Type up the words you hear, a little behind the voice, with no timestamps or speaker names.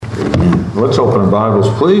Let's open our Bibles,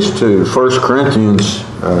 please, to 1 Corinthians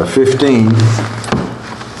 15.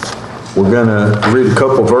 We're going to read a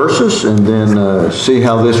couple verses and then see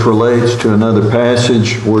how this relates to another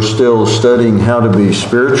passage. We're still studying how to be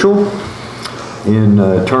spiritual in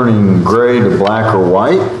turning gray to black or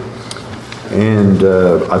white. And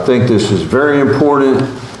I think this is very important.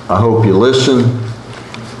 I hope you listen.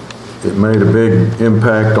 It made a big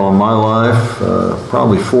impact on my life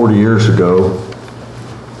probably 40 years ago.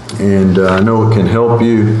 And I know it can help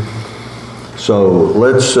you. So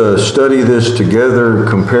let's study this together,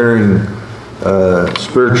 comparing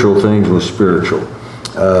spiritual things with spiritual.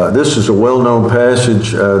 This is a well-known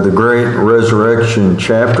passage, the great resurrection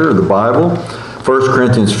chapter of the Bible, 1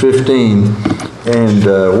 Corinthians 15. And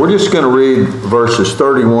we're just going to read verses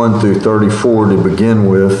 31 through 34 to begin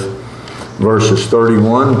with. Verses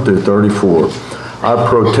 31 through 34. I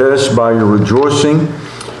protest by your rejoicing,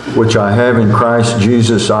 which I have in Christ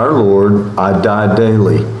Jesus our Lord, I die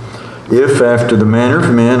daily. If after the manner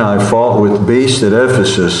of men I fought with beasts at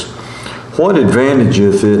Ephesus, what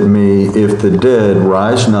advantageth it me if the dead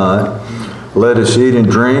rise not? Let us eat and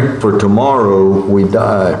drink, for tomorrow we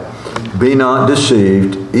die. Be not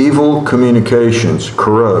deceived. Evil communications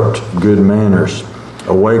corrupt good manners.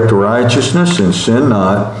 Awake to righteousness and sin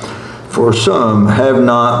not, for some have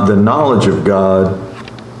not the knowledge of God.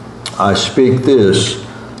 I speak this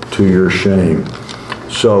to your shame.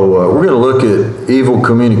 So we're going to look at evil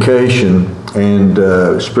communication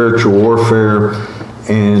and spiritual warfare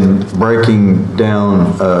and breaking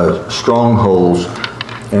down strongholds.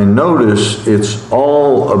 And notice it's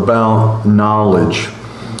all about knowledge.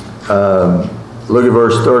 Look at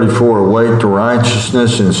verse 34. Awake to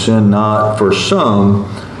righteousness and sin not, for some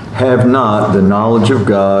have not the knowledge of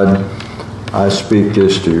God. I speak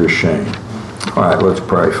this to your shame. All right, let's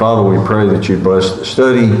pray. Father, we pray that you bless the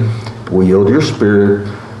study. We yield your spirit.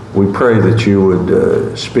 We pray that you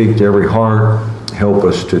would speak to every heart. Help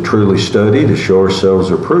us to truly study, to show ourselves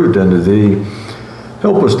approved unto thee.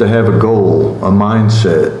 Help us to have a goal, a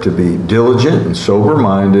mindset, to be diligent and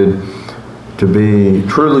sober-minded, to be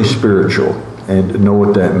truly spiritual, and to know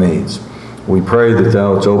what that means. We pray that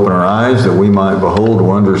thou wouldst open our eyes, that we might behold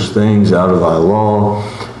wondrous things out of thy law,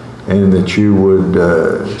 and that you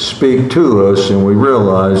would speak to us, and we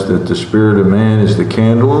realize that the spirit of man is the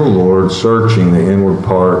candle of the Lord, searching the inward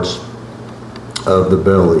parts of the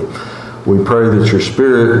belly. We pray that your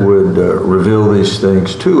spirit would reveal these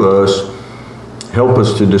things to us, help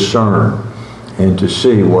us to discern and to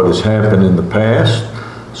see what has happened in the past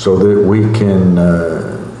so that we can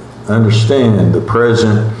understand the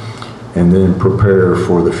present and then prepare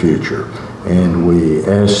for the future. And we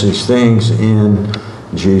ask these things in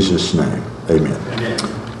Jesus' name. Amen. Amen.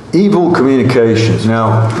 Evil communications.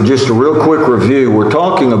 Now, just a real quick review. We're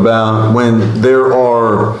talking about when there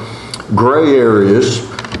are gray areas.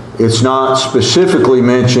 It's not specifically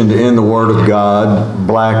mentioned in the Word of God,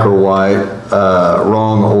 black or white,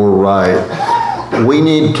 wrong or right. We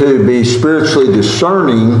need to be spiritually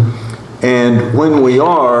discerning, and when we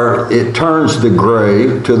are, it turns the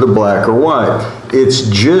gray to the black or white. It's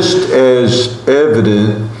just as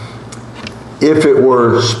evident if it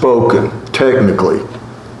were spoken, technically.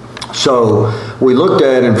 So we looked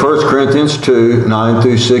at in 1 Corinthians 2, 9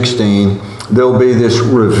 through 16, there'll be this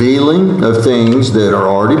revealing of things that are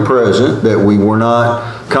already present that we were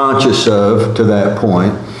not conscious of to that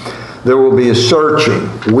point. There will be a searching.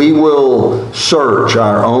 We will search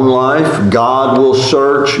our own life. God will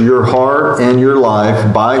search your heart and your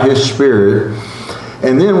life by His Spirit.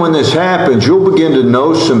 And then when this happens, you'll begin to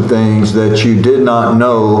know some things that you did not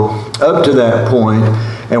know up to that point.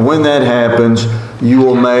 And when that happens, you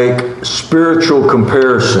will make spiritual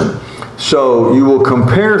comparison. So you will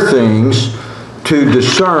compare things to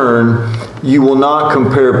discern. You will not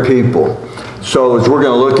compare people. So as we're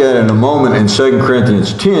going to look at in a moment in 2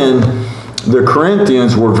 Corinthians 10, the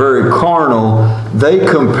Corinthians were very carnal. They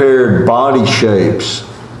compared body shapes.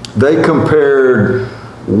 They compared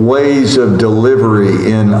ways of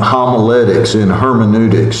delivery in homiletics, in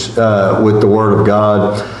hermeneutics with the Word of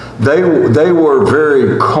God. They were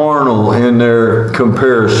very carnal in their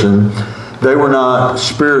comparison. They were not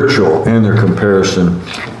spiritual in their comparison.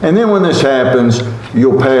 And then when this happens,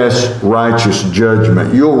 you'll pass righteous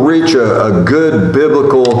judgment. You'll reach a good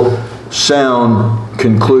biblical sound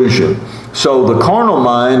conclusion. So the carnal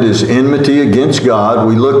mind is enmity against God.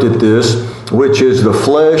 We looked at this, which is the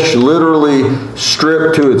flesh literally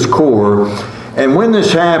stripped to its core. And when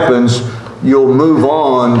this happens, you'll move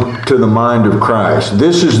on to the mind of Christ.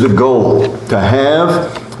 This is the goal, to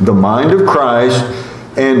have the mind of Christ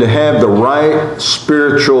and to have the right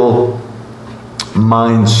spiritual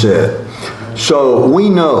mindset. So we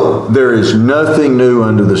know there is nothing new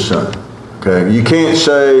under the sun. Okay, you can't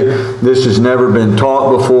say this has never been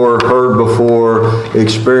taught before, heard before,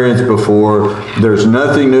 experienced before. There's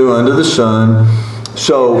nothing new under the sun.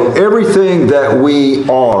 So everything that we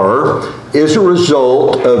are is a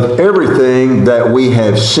result of everything that we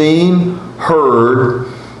have seen,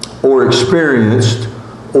 heard, or experienced,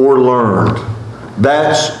 or learned.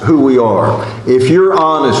 That's who we are. If you're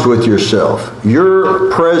honest with yourself, your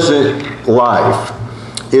present life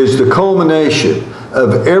is the culmination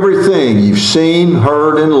of everything you've seen,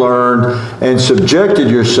 heard, and learned, and subjected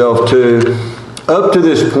yourself to up to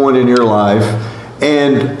this point in your life.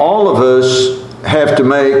 And all of us have to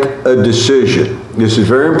make a decision. This is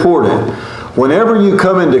very important. Whenever you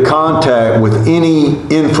come into contact with any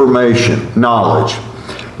information, knowledge,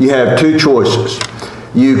 you have two choices.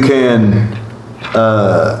 You can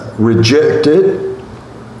reject it,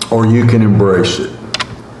 or you can embrace it.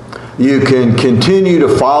 You can continue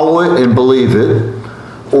to follow it and believe it,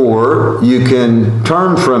 or you can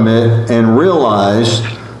turn from it and realize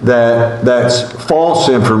that that's false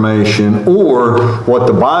information, or what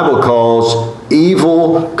the Bible calls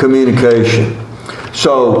evil communication.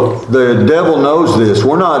 So the devil knows this.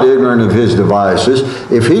 We're not ignorant of his devices.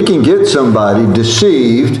 If he can get somebody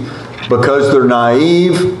deceived because they're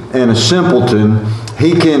naive and a simpleton,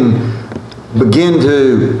 he can begin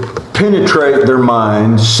to penetrate their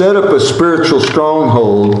mind, set up a spiritual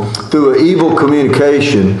stronghold through an evil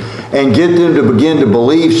communication, and get them to begin to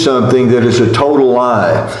believe something that is a total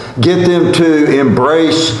lie. Get them to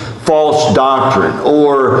embrace false doctrine,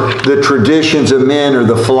 or the traditions of men, or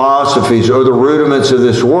the philosophies, or the rudiments of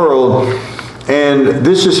this world. And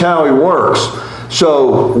this is how he works.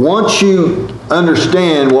 So once you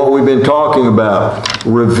understand what we've been talking about,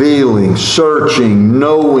 revealing, searching,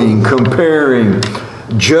 knowing, comparing,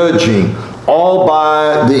 judging, all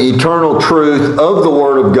by the eternal truth of the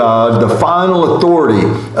Word of God, the final authority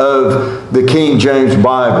of the King James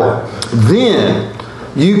Bible, then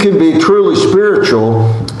you can be truly spiritual,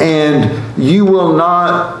 and you will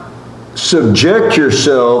not subject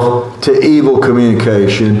yourself to evil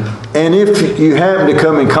communication. And if you happen to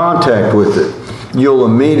come in contact with it, you'll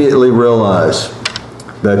immediately realize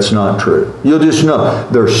that's not true. You'll just know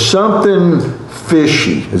there's something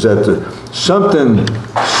fishy. Something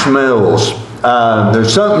smells.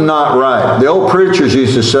 There's something not right. The old preachers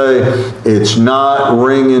used to say, it's not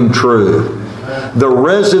ringing true. The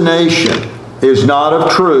resonation is not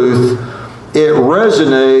of truth. It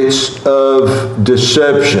resonates of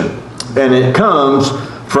deception. And it comes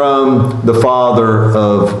from the father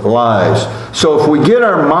of lies. So if we get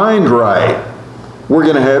our mind right, we're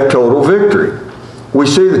going to have total victory. We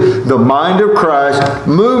see the mind of Christ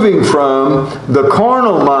moving from the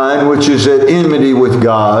carnal mind, which is at enmity with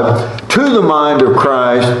God, to the mind of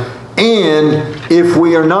Christ. And if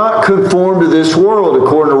we are not conformed to this world,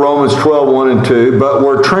 according to Romans 12:1 and 2, but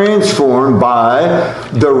we're transformed by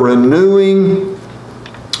the renewing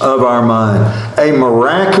of our mind. A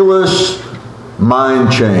miraculous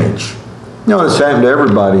mind change. You know, it's happened to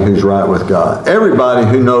everybody who's right with God. Everybody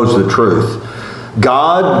who knows the truth.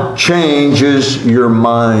 God changes your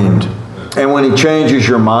mind. And when He changes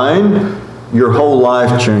your mind, your whole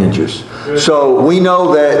life changes. So we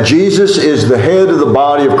know that Jesus is the head of the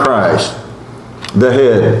body of Christ. The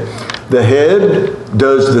head. The head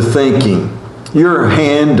does the thinking. Your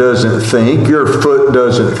hand doesn't think. Your foot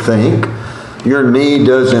doesn't think. Your knee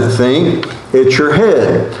doesn't think. It's your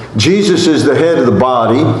head. Jesus is the head of the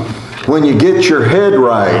body. When you get your head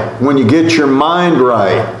right, when you get your mind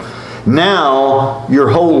right, now your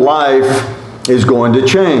whole life is going to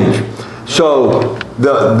change. So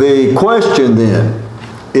the question then,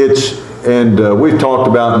 we've talked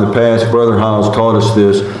about in the past, Brother Hiles taught us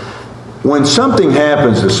this, when something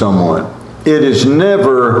happens to someone, it is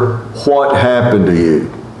never what happened to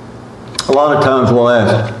you. A lot of times we'll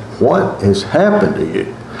ask, what has happened to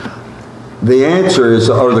you? The answer is,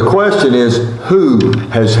 or the question is, who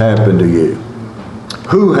has happened to you?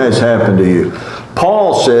 Who has happened to you?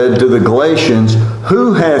 Paul said to the Galatians,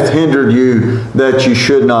 who hath hindered you that you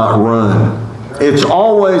should not run? It's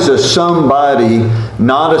always a somebody,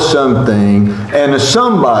 not a something. And a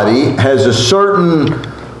somebody has a certain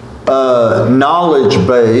knowledge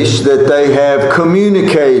base that they have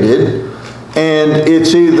communicated, and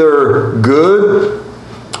it's either good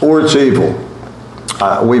or it's evil.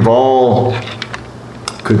 We've all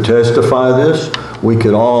could testify this. We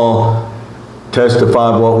could all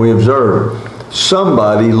testify what we observed.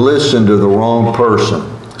 Somebody listened to the wrong person.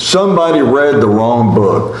 Somebody read the wrong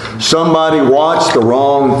book. Somebody watched the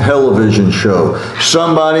wrong television show.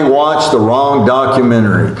 Somebody watched the wrong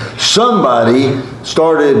documentary. Somebody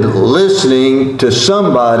started listening to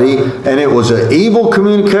somebody, and it was an evil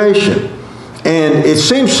communication. And it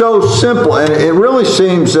seems so simple, and it really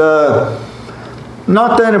seems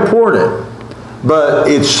not that important. But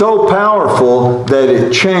it's so powerful that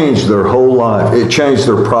it changed their whole life. It changed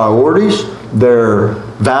their priorities, their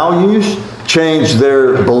values, changed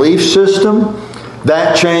their belief system.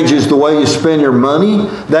 That changes the way you spend your money.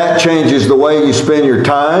 That changes the way you spend your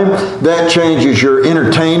time. That changes your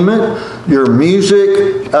entertainment, your music.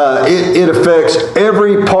 It affects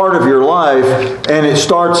every part of your life. And it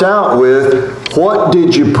starts out with, what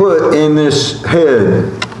did you put in this head?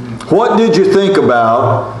 What did you think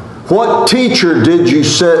about? What teacher did you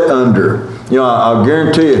sit under? You know, I'll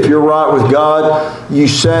guarantee you, if you're right with God, you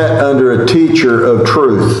sat under a teacher of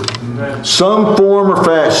truth. Some form or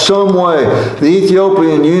fashion, some way. The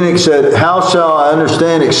Ethiopian eunuch said, how shall I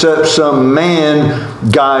understand except some man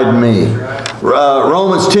guide me?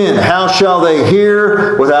 Romans 10, how shall they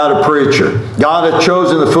hear without a preacher? God hath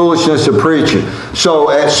chosen the foolishness of preaching. So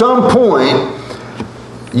at some point,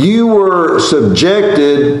 you were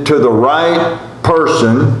subjected to the right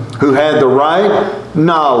person who had the right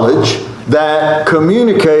knowledge that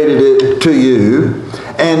communicated it to you.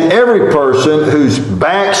 And every person who's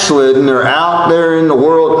backslidden or out there in the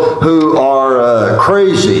world who are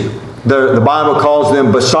crazy, the Bible calls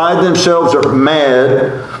them beside themselves or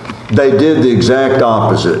mad, they did the exact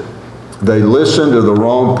opposite. They listened to the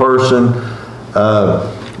wrong person.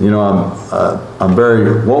 I'm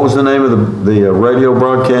very, what was the name of the radio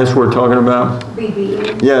broadcast we're talking about?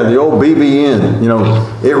 BBN. Yeah, the old BBN. You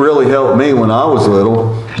know, it really helped me when I was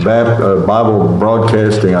little. Bible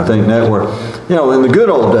Broadcasting, I think, network. You know, in the good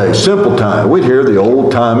old days, simple time, we'd hear the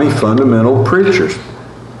old-timey fundamental preachers.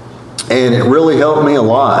 And it really helped me a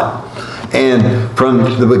lot. And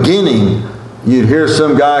from the beginning, you'd hear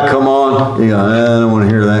some guy come on, you know, I don't want to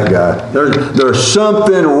hear that guy. There's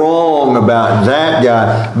something wrong about that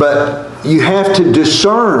guy. But you have to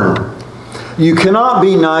discern. You cannot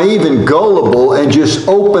be naive and gullible and just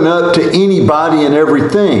open up to anybody and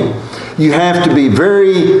everything. You have to be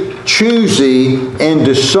very choosy and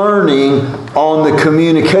discerning on the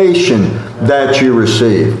communication that you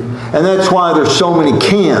receive. And that's why there's so many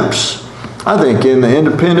camps. I think in the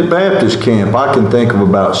Independent Baptist camp, I can think of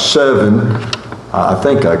about 7, I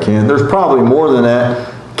think I can. There's probably more than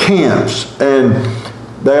that, camps. And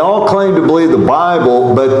they all claim to believe the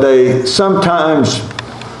Bible, but they sometimes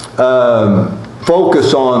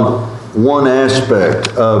focus on one aspect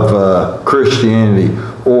of Christianity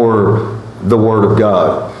or the Word of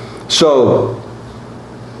God. So,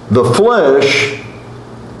 the flesh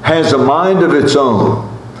has a mind of its own.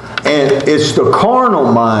 And it's the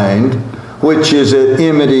carnal mind which is at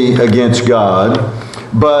enmity against God.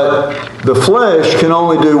 But the flesh can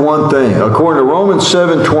only do one thing. According to Romans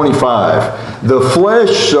 7:25, the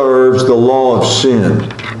flesh serves the law of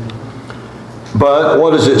sin. But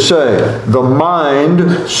what does it say? The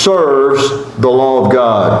mind serves the law of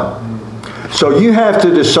God. So you have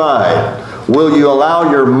to decide, will you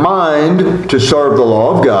allow your mind to serve the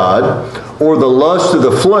law of God, or the lust of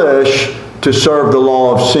the flesh to serve the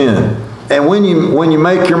law of sin? And when you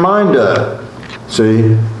make your mind up,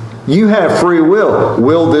 see, you have free will.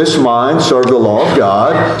 Will this mind serve the law of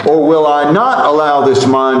God, or will I not allow this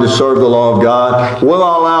mind to serve the law of God? Will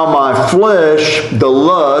I allow my flesh, the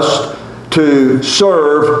lust, to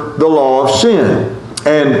serve the law of sin?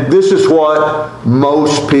 And this is what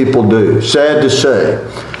most people do. Sad to say.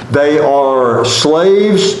 They are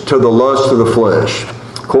slaves to the lust of the flesh.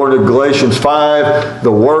 According to Galatians 5,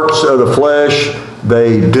 the works of the flesh,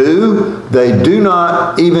 they do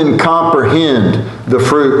not even comprehend the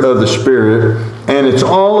fruit of the Spirit. And it's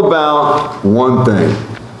all about one thing.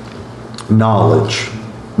 Knowledge.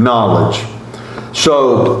 Knowledge.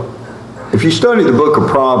 So, if you study the book of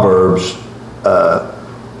Proverbs,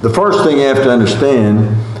 the first thing you have to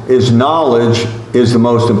understand is knowledge is the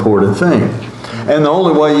most important thing. And the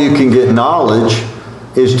only way you can get knowledge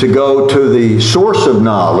is to go to the source of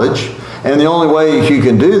knowledge. And the only way you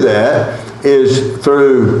can do that is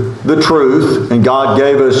through the truth. And God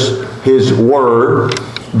gave us His Word.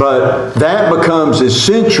 But that becomes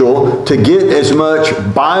essential to get as much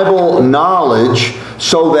Bible knowledge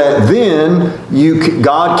so that then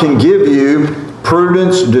God can give you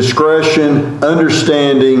prudence, discretion,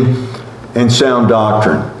 understanding, and sound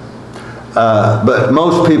doctrine. But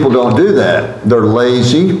most people don't do that. They're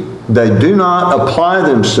lazy. They do not apply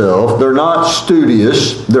themselves. They're not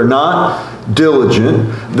studious. They're not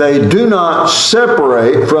diligent. They do not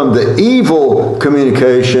separate from the evil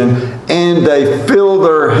communication, and they fill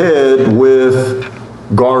their head with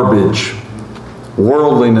garbage,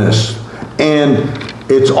 worldliness. And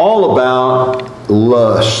it's all about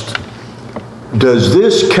lust. Does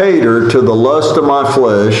this cater to the lust of my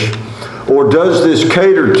flesh, or does this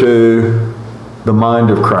cater to the mind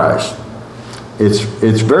of Christ?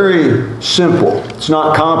 It's very simple. It's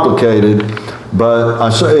not complicated, but I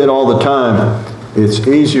say it all the time. It's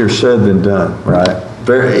easier said than done, right?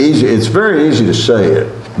 Very easy. It's very easy to say it.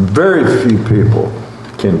 Very few people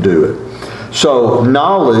can do it. So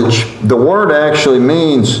knowledge, the word actually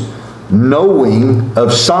means knowing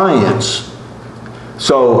of science.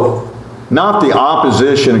 So not the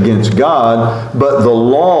opposition against God, but the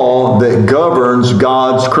law that governs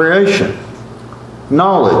God's creation.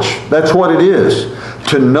 Knowledge, that's what it is.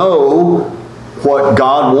 To know what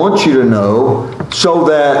God wants you to know so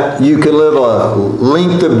that you can live a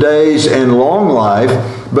length of days and long life,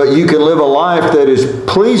 but you can live a life that is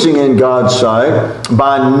pleasing in God's sight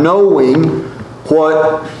by knowing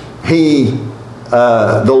what the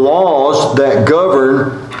laws that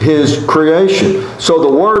govern His creation. So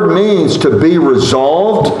the word means to be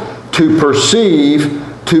resolved, to perceive,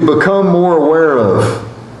 to become more aware of.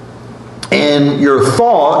 And your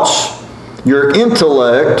thoughts, your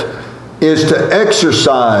intellect, is to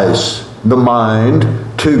exercise the mind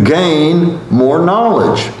to gain more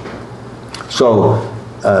knowledge. So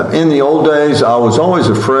in the old days, I was always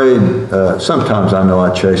afraid. Sometimes I know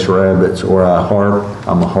I chase rabbits or I harp.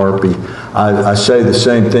 I'm a harpy. I say the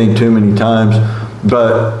same thing too many times.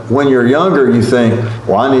 But when you're younger, you think,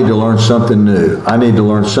 well, I need to learn something new. I need to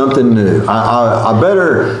learn something new. I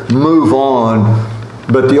better move on.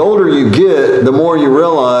 But the older you get, the more you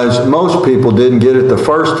realize most people didn't get it the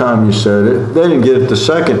first time you said it. They didn't get it the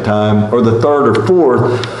second time or the third or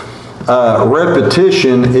fourth.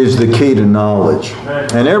 Repetition is the key to knowledge.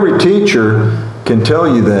 And every teacher can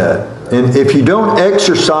tell you that. And if you don't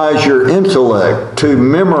exercise your intellect to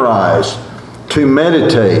memorize, to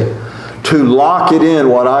meditate, to lock it in,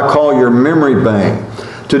 what I call your memory bank,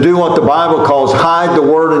 to do what the Bible calls hide the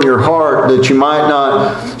word in your heart that you might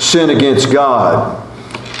not sin against God.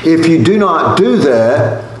 If you do not do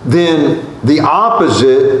that, then the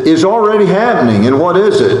opposite is already happening. And what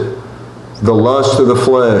is it? The lust of the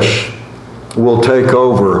flesh will take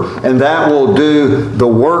over. And that will do the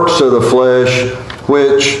works of the flesh,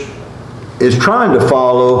 which is trying to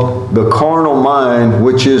follow the carnal mind,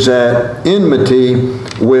 which is at enmity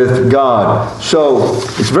with God. So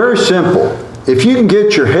it's very simple. If you can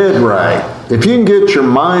get your head right, if you can get your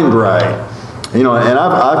mind right, and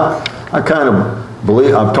I kind of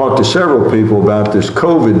believe, I've talked to several people about this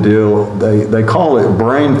COVID deal. They call it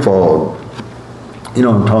brain fog. You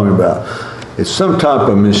know what I'm talking about. It's some type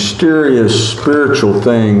of mysterious spiritual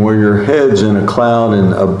thing where your head's in a cloud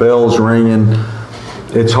and a bell's ringing.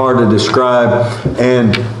 It's hard to describe,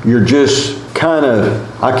 and you're just kind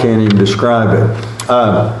of, I can't even describe it.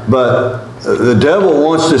 But the devil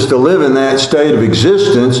wants us to live in that state of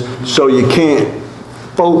existence, so you can't,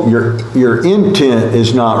 your intent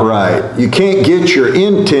is not right. You can't get your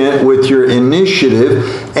intent with your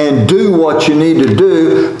initiative and do what you need to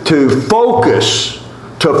do to focus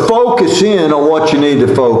in on what you need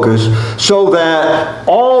to focus, so that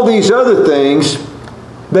all these other things,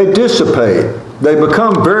 they dissipate. They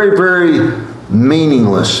become very, very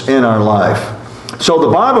meaningless in our life. So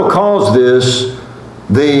the Bible calls this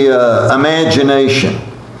the imagination.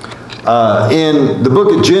 In the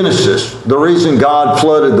book of Genesis, the reason God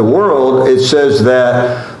flooded the world, it says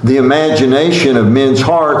that the imagination of men's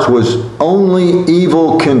hearts was only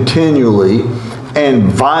evil continually, and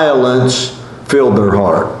violence filled their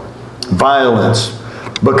heart. Violence.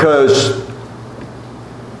 Because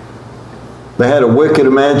they had a wicked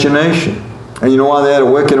imagination. And you know why they had a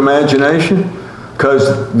wicked imagination?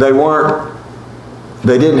 Because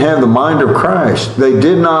they didn't have the mind of Christ. They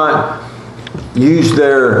did not use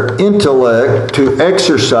their intellect to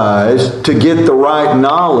exercise to get the right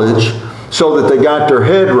knowledge so that they got their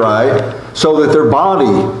head right, so that their body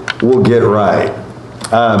will get right.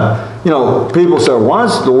 People say, why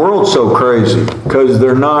is the world so crazy? Because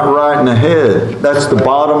they're not right in the head. That's the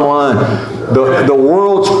bottom line. The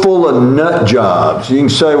world's full of nut jobs. You can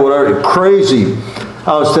say whatever, crazy.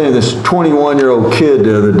 I was saying this 21-year-old kid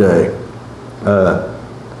the other day.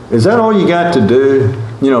 Is that all you got to do?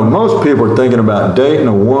 Most people are thinking about dating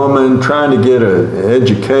a woman, trying to get an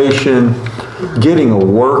education, getting a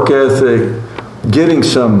work ethic, getting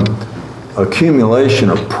some accumulation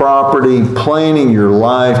of property, planning your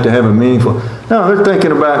life to have a meaningful... No, they're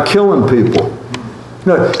thinking about killing people.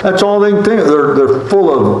 That's all they can think of. They're full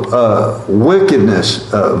of wickedness,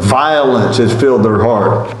 violence has filled their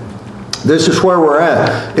heart. This is where we're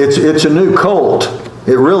at. It's a new cult.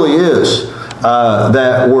 It really is,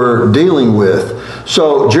 that we're dealing with.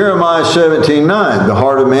 So Jeremiah 17:9, the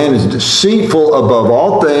heart of man is deceitful above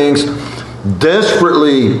all things,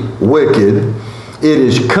 desperately wicked. It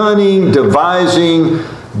is cunning, devising,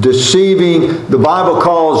 deceiving. The Bible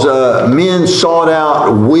calls men sought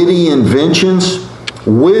out witty inventions.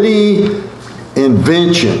 Witty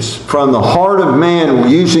inventions from the heart of man,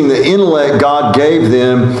 using the intellect God gave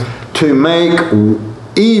them to make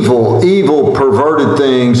evil, perverted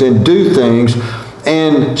things and do things,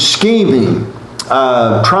 and scheming,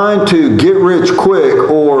 trying to get rich quick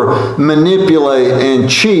or manipulate and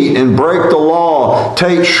cheat and break the law,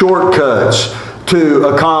 take shortcuts to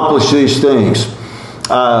accomplish these things.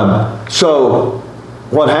 So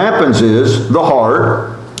what happens is the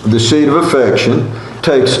heart, the seat of affection,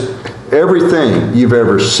 takes everything you've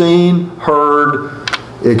ever seen, heard,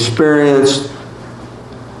 experienced,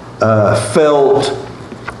 felt,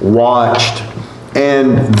 watched,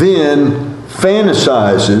 and then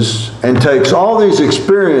fantasizes and takes all these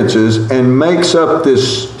experiences and makes up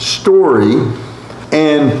this story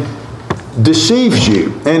and deceives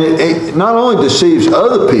you. And it not only deceives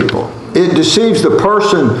other people, it deceives the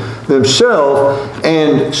person themselves.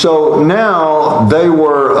 And so now they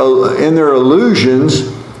were, in their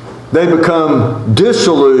illusions, they become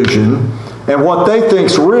disillusioned, and what they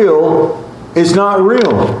think's real is not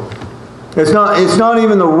real. It's not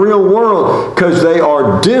even the real world, because they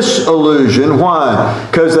are disillusioned. Why?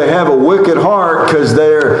 Because they have a wicked heart, because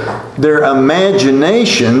their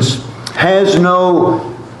imaginations has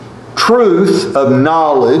no truth of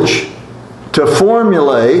knowledge to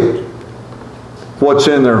formulate what's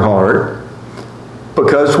in their heart.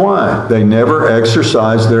 Because why? They never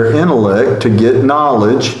exercise their intellect to get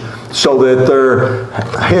knowledge so that their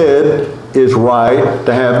head is right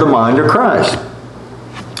to have the mind of Christ.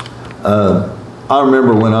 I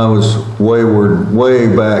remember when I was wayward,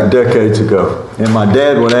 way back, decades ago, and my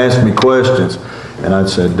dad would ask me questions, and I'd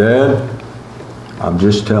say, Dad, I'm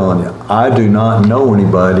just telling you, I do not know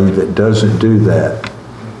anybody that doesn't do that.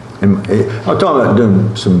 And I'm talking about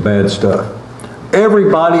doing some bad stuff.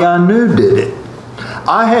 Everybody I knew did it.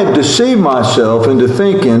 I had deceived myself into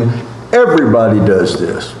thinking everybody does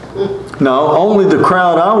this. No, only the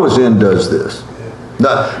crowd I was in does this.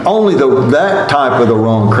 Only that type of the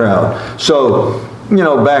wrong crowd. So,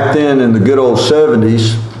 back then in the good old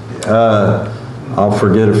 70s, I'll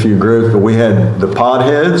forget a few groups, but we had the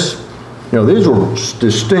potheads. These were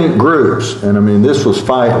distinct groups, and I mean, this was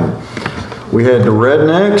fighting. We had the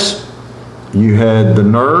rednecks, you had the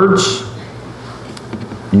nerds,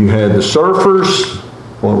 you had the surfers.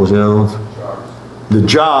 What was the other one? The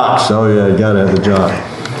jocks. Oh yeah, you gotta have the jock.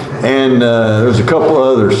 And there's a couple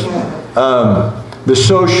others. The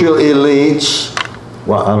social elites.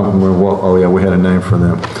 Well, I don't remember what. Oh yeah, we had a name for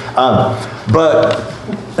them.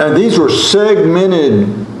 But these were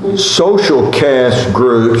segmented social caste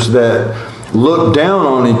groups that looked down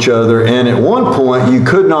on each other, and at one point you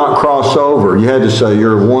could not cross over. You had to say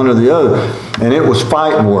you're one or the other, and it was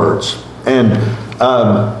fighting words. And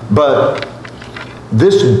but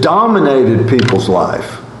this dominated people's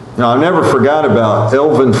life. I never forgot about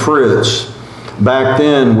Elvin Fritz. Back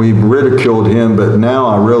then we ridiculed him, but now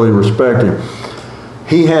I really respect him.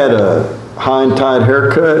 He had a high and tight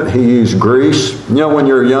haircut. He used grease. When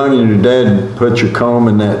you're young and your dad put your comb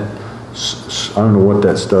in that, I don't know what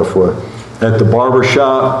that stuff was, at the barber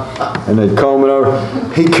shop, and they'd comb it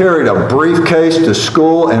over. He carried a briefcase to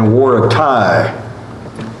school and wore a tie.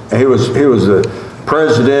 He was the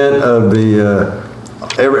president of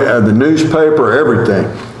the newspaper, everything.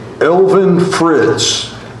 Elvin Fritz.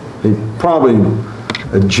 He probably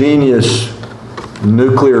a genius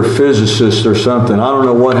nuclear physicist or something. I don't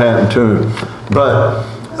know what happened to him. But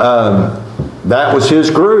that was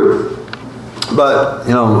his group. But,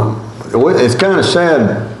 it's kind of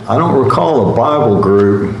sad. I don't recall a Bible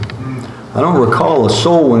group. I don't recall a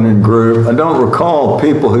soul winning group. I don't recall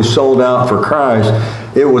people who sold out for Christ.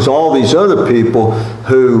 It was all these other people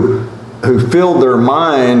who filled their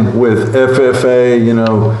mind with FFA,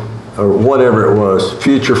 or whatever it was,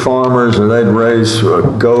 future farmers, or they'd raise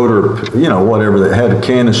a goat, or whatever. They had a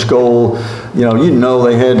can of Skoal.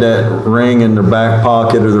 They had that ring in their back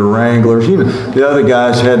pocket, or their Wranglers. The other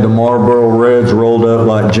guys had the Marlboro Reds rolled up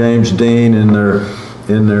like James Dean in their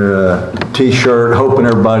T-shirt, hoping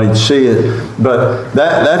everybody'd see it. But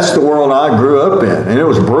that's the world I grew up in, and it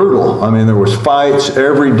was brutal. I mean, there was fights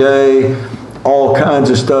every day, all kinds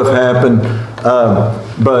of stuff happened.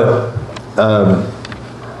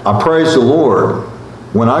 I praise the Lord.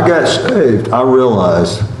 When I got saved, I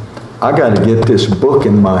realized I got to get this book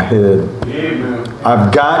in my head. Amen.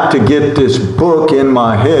 I've got to get this book in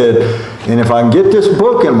my head. And if I can get this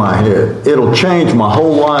book in my head, it'll change my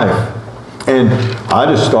whole life. And I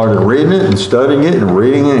just started reading it and studying it and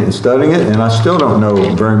reading it and studying it, and I still don't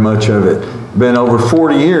know very much of it. Been over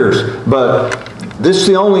 40 years, but this is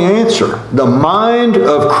the only answer. The mind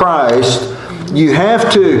of Christ, you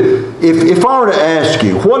have to, if I were to ask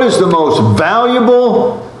you, what is the most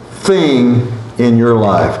valuable thing in your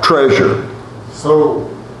life? Treasure. Soul.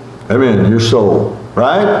 Amen, your soul,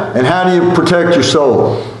 right? And how do you protect your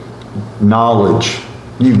soul? Knowledge.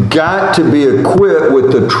 You've got to be equipped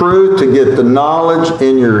with the truth to get the knowledge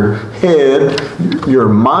in your head, your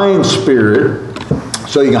mind spirit,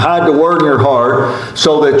 so you can hide the word in your heart,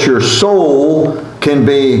 so that your soul can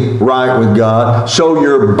be right with God, so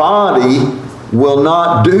your body will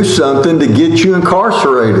not do something to get you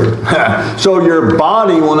incarcerated. So your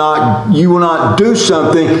body will not, you will not do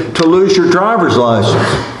something to lose your driver's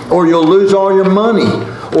license, or you'll lose all your money,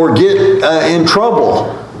 or get in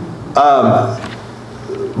trouble.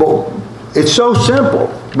 But it's so simple.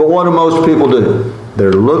 But what do most people do?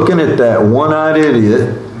 They're looking at that one-eyed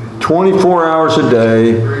idiot 24 hours a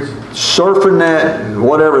day, surfing that,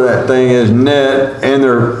 whatever that thing is, net,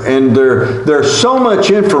 and there's so much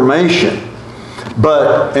information.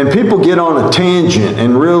 And people get on a tangent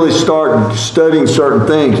and really start studying certain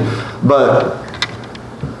things, but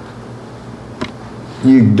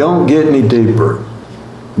you don't get any deeper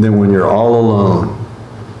than when you're all alone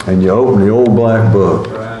and you open the old black book,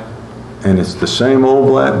 and it's the same old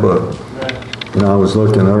black book. You know, I was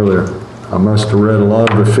looking earlier, I must have read a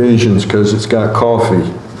lot of Ephesians because it's got coffee.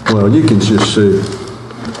 Well, you can just see.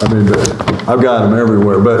 I mean, I've got them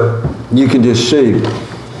everywhere, but you can just see.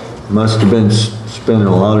 Must have been spending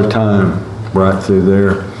a lot of time right through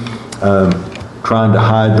there, trying to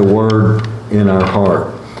hide the word in our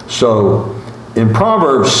heart. So, in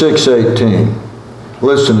Proverbs 6:18,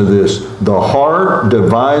 listen to this. The heart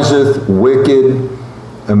deviseth wicked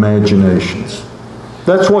imaginations.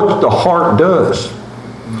 That's what the heart does.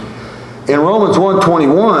 In Romans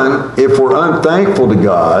 1:21, if we're unthankful to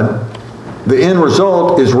God, the end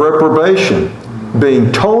result is reprobation,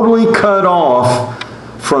 being totally cut off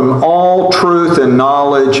from all truth and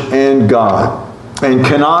knowledge and God, and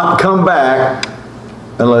cannot come back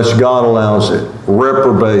unless God allows it.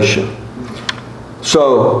 Reprobation.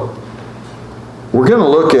 So, we're going to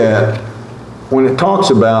look at, when it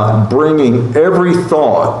talks about bringing every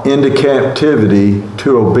thought into captivity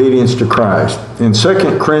to obedience to Christ. In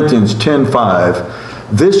 2 Corinthians 10:5,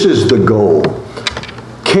 this is the goal.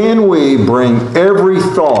 Can we bring every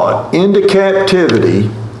thought into captivity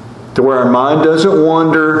to where our mind doesn't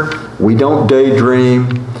wander, we don't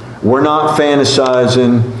daydream, we're not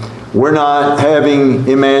fantasizing, we're not having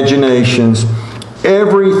imaginations.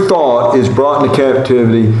 Every thought is brought into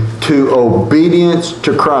captivity to obedience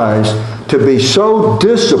to Christ, to be so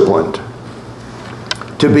disciplined,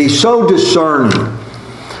 to be so discerning,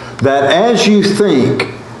 that as you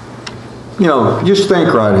think, you know, just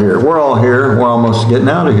think right here. We're all here. We're almost getting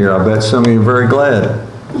out of here. I bet some of you are very glad.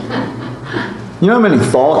 You know how many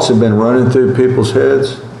thoughts have been running through people's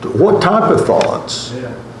heads? What type of thoughts? Yeah.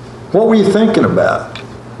 What were you thinking about?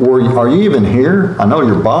 Are you even here? I know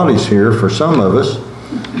your body's here for some of us.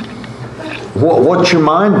 What's your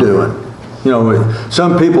mind doing? You know,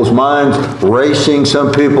 some people's minds racing,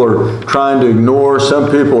 some people are trying to ignore, some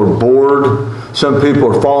people are bored, some people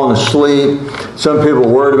are falling asleep, some people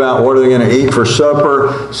are worried about what are they going to eat for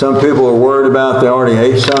supper, some people are worried about they already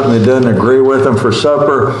ate something that doesn't agree with them for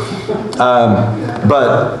supper.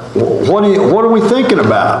 But what are we thinking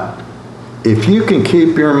about? If you can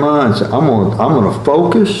keep your mind, say, I'm going to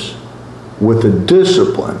focus with the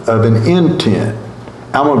discipline of an intent.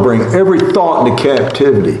 I'm going to bring every thought into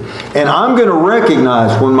captivity. And I'm going to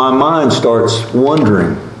recognize when my mind starts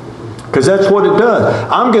wandering. Because that's what it does.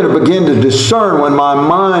 I'm going to begin to discern when my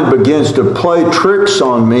mind begins to play tricks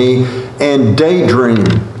on me and daydream.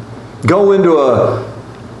 Go into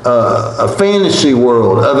a fantasy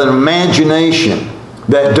world of an imagination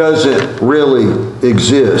that doesn't really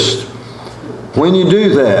exist. When you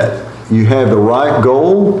do that, you have the right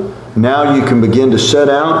goal. Now you can begin to set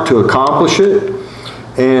out to accomplish it.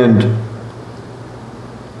 And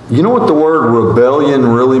you know what the word rebellion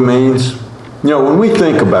really means? You know, when we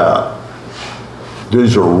think about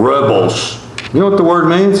these are rebels, you know what the word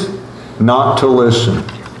means? Not to listen.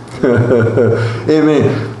 It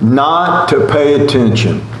means not to pay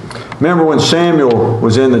attention. Remember when Samuel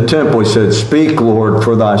was in the temple, he said, "Speak, Lord,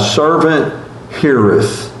 for thy servant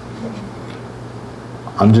heareth."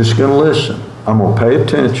 I'm just going to listen. I'm going to pay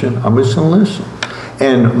attention. I'm just going to listen.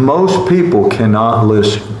 And most people cannot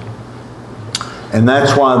listen. And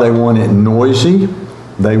that's why they want it noisy.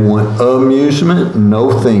 They want amusement,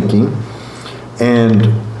 no thinking.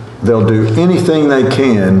 And they'll do anything they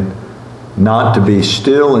can not to be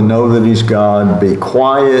still and know that he's God, be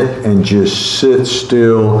quiet and just sit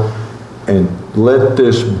still and let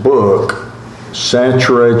this book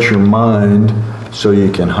saturate your mind so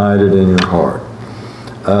you can hide it in your heart.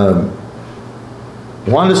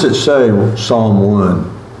 Why does it say, Psalm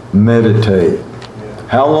 1, meditate?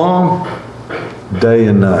 How long? Day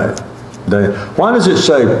and night. Why does it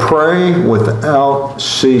say pray without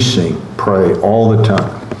ceasing? Pray all the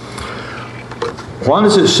time. Why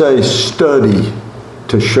does it say study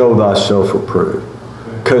to show thyself approved?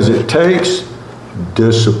 Because it takes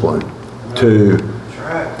discipline to,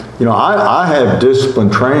 I have discipline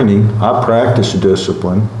training. I practice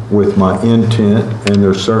discipline with my intent, and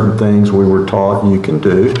there's certain things we were taught you can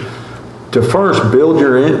do to first build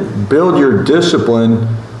your discipline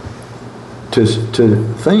to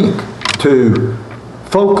think, to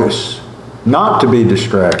focus, not to be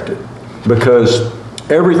distracted, because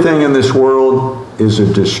everything in this world is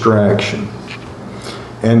a distraction.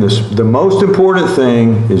 And the most important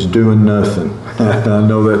thing is doing nothing. I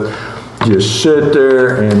know that. Just sit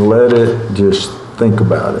there and let it, just think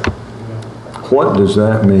about it. What does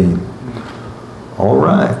that mean? All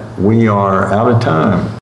right, we are out of time.